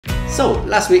So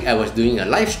last week I was doing a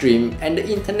live stream and the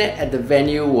internet at the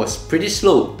venue was pretty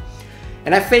slow.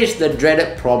 And I faced the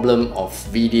dreaded problem of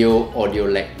video audio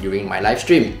lag during my live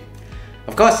stream.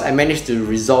 Of course, I managed to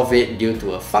resolve it due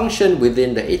to a function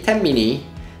within the Atem Mini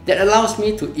that allows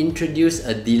me to introduce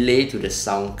a delay to the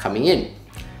sound coming in.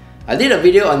 I did a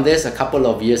video on this a couple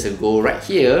of years ago right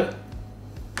here,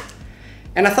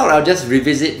 and I thought I'll just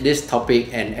revisit this topic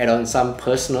and add on some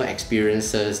personal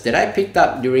experiences that I picked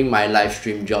up during my live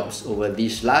stream jobs over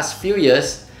these last few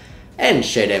years and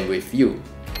share them with you.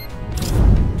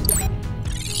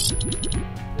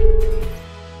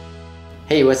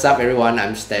 Hey, what's up everyone?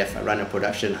 I'm Steph. I run a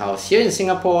production house here in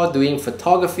Singapore doing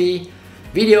photography,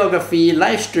 videography,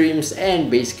 live streams,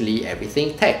 and basically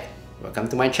everything tech. Welcome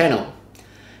to my channel.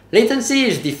 Latency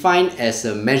is defined as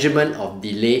a measurement of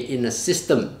delay in a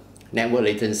system. Network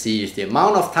latency is the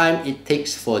amount of time it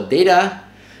takes for data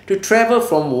to travel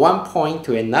from one point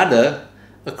to another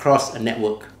across a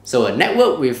network. So a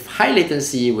network with high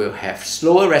latency will have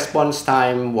slower response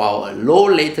time, while a low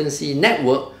latency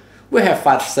network will have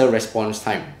faster response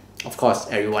time. Of course,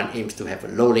 everyone aims to have a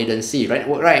low latency, right?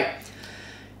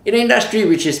 In an industry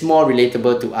which is more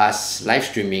relatable to us, live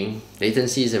streaming,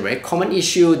 latency is a very common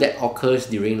issue that occurs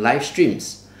during live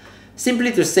streams.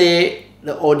 Simply to say,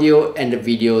 the audio and the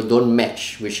video don't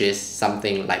match, which is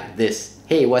something like this.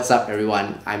 Hey, what's up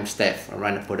everyone? I'm Steph. I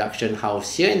run a production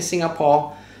house here in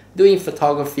Singapore doing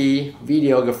photography,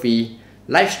 videography,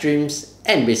 live streams,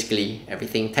 and basically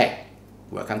everything tech.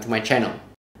 Welcome to my channel.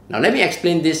 Now let me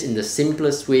explain this in the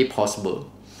simplest way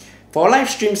possible. For live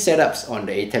stream setups on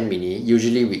the Atem Mini,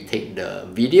 usually we take the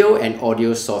video and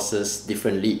audio sources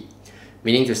differently.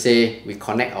 Meaning to say, we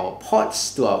connect our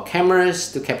ports to our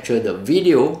cameras to capture the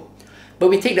video, but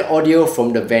we take the audio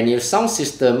from the venue sound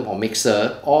system or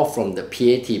mixer or from the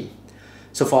PA team.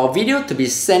 So for our video to be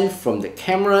sent from the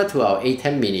camera to our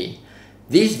Atem Mini,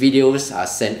 these videos are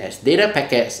sent as data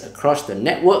packets across the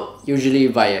network, usually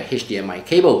via HDMI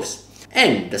cables.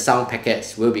 And the sound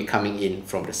packets will be coming in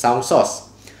from the sound source.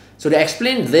 So to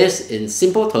explain this in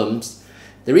simple terms,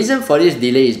 the reason for this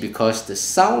delay is because the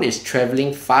sound is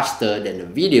traveling faster than the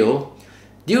video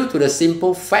due to the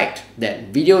simple fact that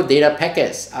video data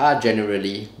packets are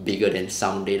generally bigger than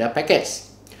sound data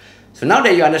packets. So now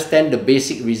that you understand the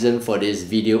basic reason for this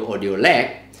video audio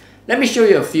lag, let me show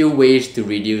you a few ways to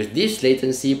reduce this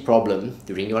latency problem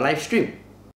during your live stream.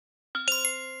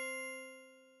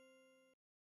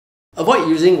 Avoid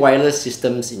using wireless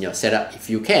systems in your setup if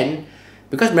you can,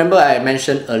 because remember I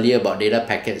mentioned earlier about data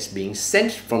packets being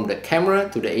sent from the camera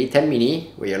to the Atem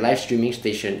Mini where your live streaming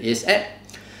station is at.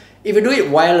 If you do it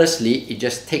wirelessly, it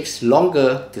just takes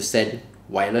longer to send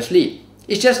wirelessly.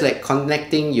 It's just like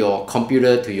connecting your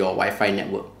computer to your Wi-Fi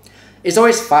network. It's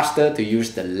always faster to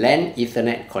use the LAN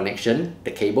Ethernet connection,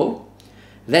 the cable,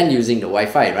 than using the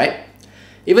Wi-Fi, right?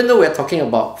 Even though we're talking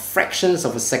about fractions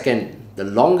of a second, the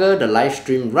longer the live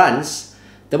stream runs,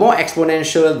 the more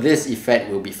exponential this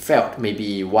effect will be felt,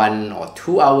 maybe 1 or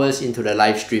 2 hours into the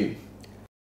live stream.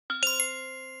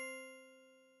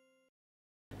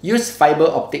 Use fiber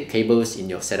optic cables in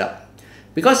your setup.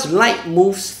 Because light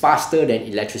moves faster than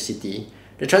electricity,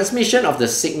 the transmission of the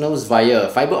signals via a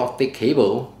fiber optic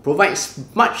cable provides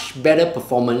much better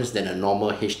performance than a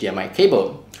normal HDMI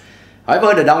cable.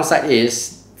 However, the downside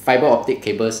is fiber optic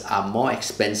cables are more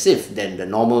expensive than the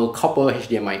normal copper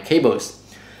HDMI cables.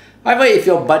 However, if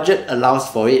your budget allows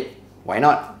for it, why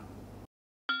not?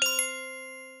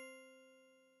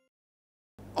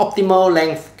 Optimal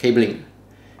length cabling.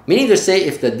 Meaning to say,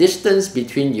 if the distance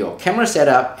between your camera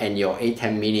setup and your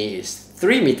Atem Mini is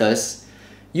 3 meters,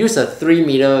 use a 3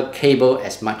 meter cable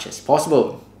as much as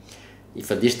possible. If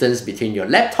the distance between your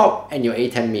laptop and your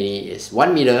Atem Mini is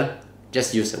 1 meter,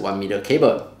 just use a 1 meter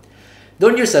cable.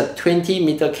 Don't use a 20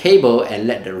 meter cable and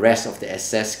let the rest of the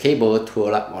excess cable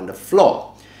twirl up on the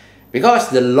floor. Because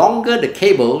the longer the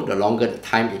cable, the longer the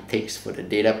time it takes for the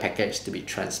data packets to be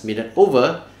transmitted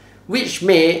over, which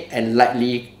may and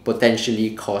likely potentially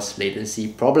cause latency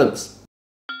problems.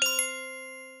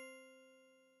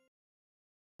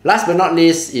 Last but not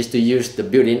least is to use the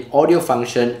built-in audio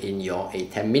function in your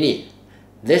Atem Mini.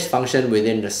 This function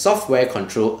within the software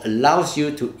control allows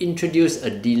you to introduce a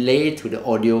delay to the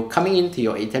audio coming into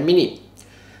your Atem Mini.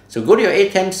 So go to your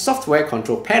Atem software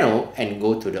control panel and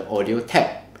go to the audio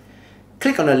tab.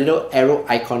 Click on the little arrow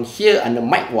icon here under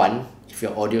mic 1 if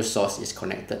your audio source is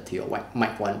connected to your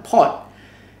mic 1 port,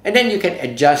 and then you can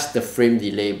adjust the frame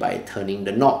delay by turning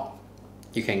the knob.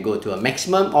 You can go to a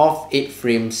maximum of 8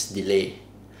 frames delay.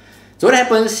 So what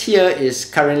happens here is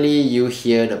currently you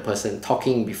hear the person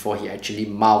talking before he actually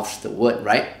mouths the word,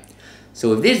 right?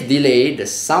 So with this delay, the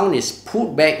sound is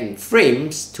pulled back in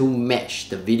frames to match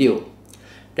the video.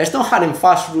 There's no hard and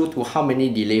fast rule to how many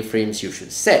delay frames you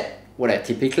should set. What I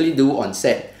typically do on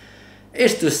set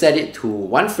is to set it to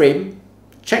 1 frame,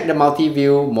 check the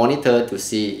multi-view monitor to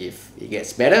see if it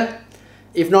gets better.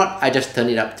 If not, I just turn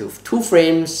it up to 2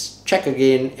 frames, check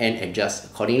again and adjust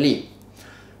accordingly.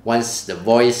 Once the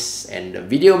voice and the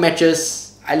video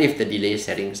matches, I leave the delay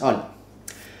settings on.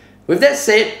 With that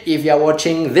said, if you are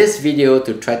watching this video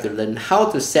to try to learn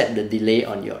how to set the delay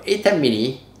on your Atem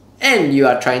Mini and you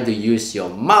are trying to use your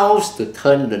mouse to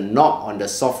turn the knob on the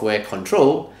software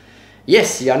control,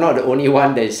 yes, you are not the only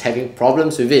one that is having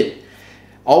problems with it.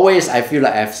 Always I feel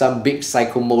like I have some big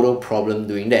psychomotor problem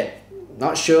doing that.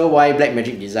 Not sure why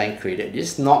Blackmagic Design created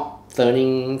this knob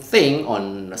turning thing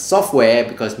on the software,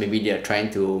 because maybe they are trying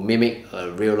to mimic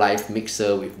a real life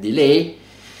mixer with delay,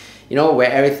 you know,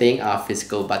 where everything are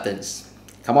physical buttons.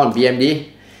 Come on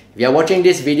BMD, if you are watching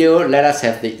this video, let us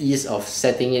have the ease of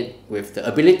setting it with the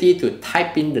ability to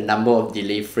type in the number of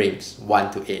delay frames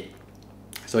 1 to 8.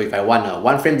 So if I want a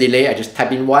 1 frame delay, I just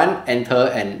type in 1, enter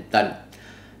and done.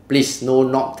 Please, no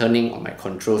knob turning on my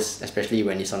controls, especially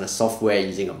when it's on a software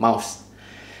using a mouse.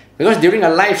 Because during a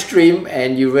live stream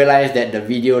and you realize that the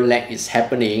video lag is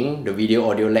happening, the video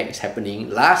audio lag is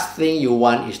happening, last thing you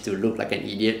want is to look like an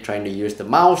idiot trying to use the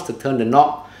mouse to turn the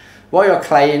knob while your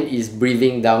client is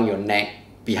breathing down your neck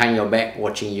behind your back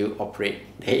watching you operate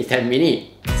the Atem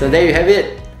Mini. So there you have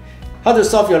it. How to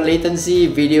solve your latency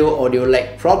video audio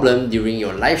lag problem during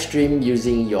your live stream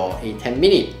using your Atem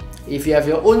Mini. If you have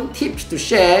your own tips to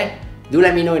share, do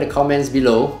let me know in the comments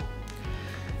below,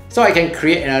 so I can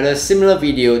create another similar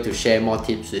video to share more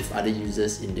tips with other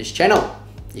users in this channel.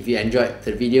 If you enjoyed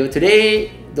the video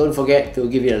today, don't forget to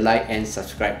give it a like and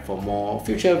subscribe for more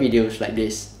future videos like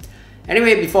this.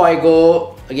 Anyway, before I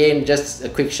go, again, just a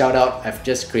quick shout out. I've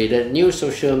just created new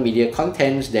social media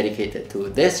contents dedicated to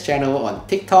this channel on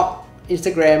TikTok,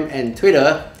 Instagram and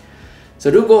Twitter.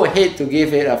 So do go ahead to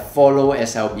give it a follow,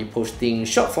 as I'll be posting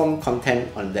short form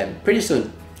content on them pretty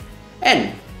soon.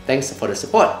 And thanks for the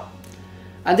support.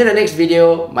 Until the next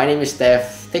video, my name is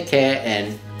Steph. Take care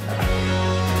and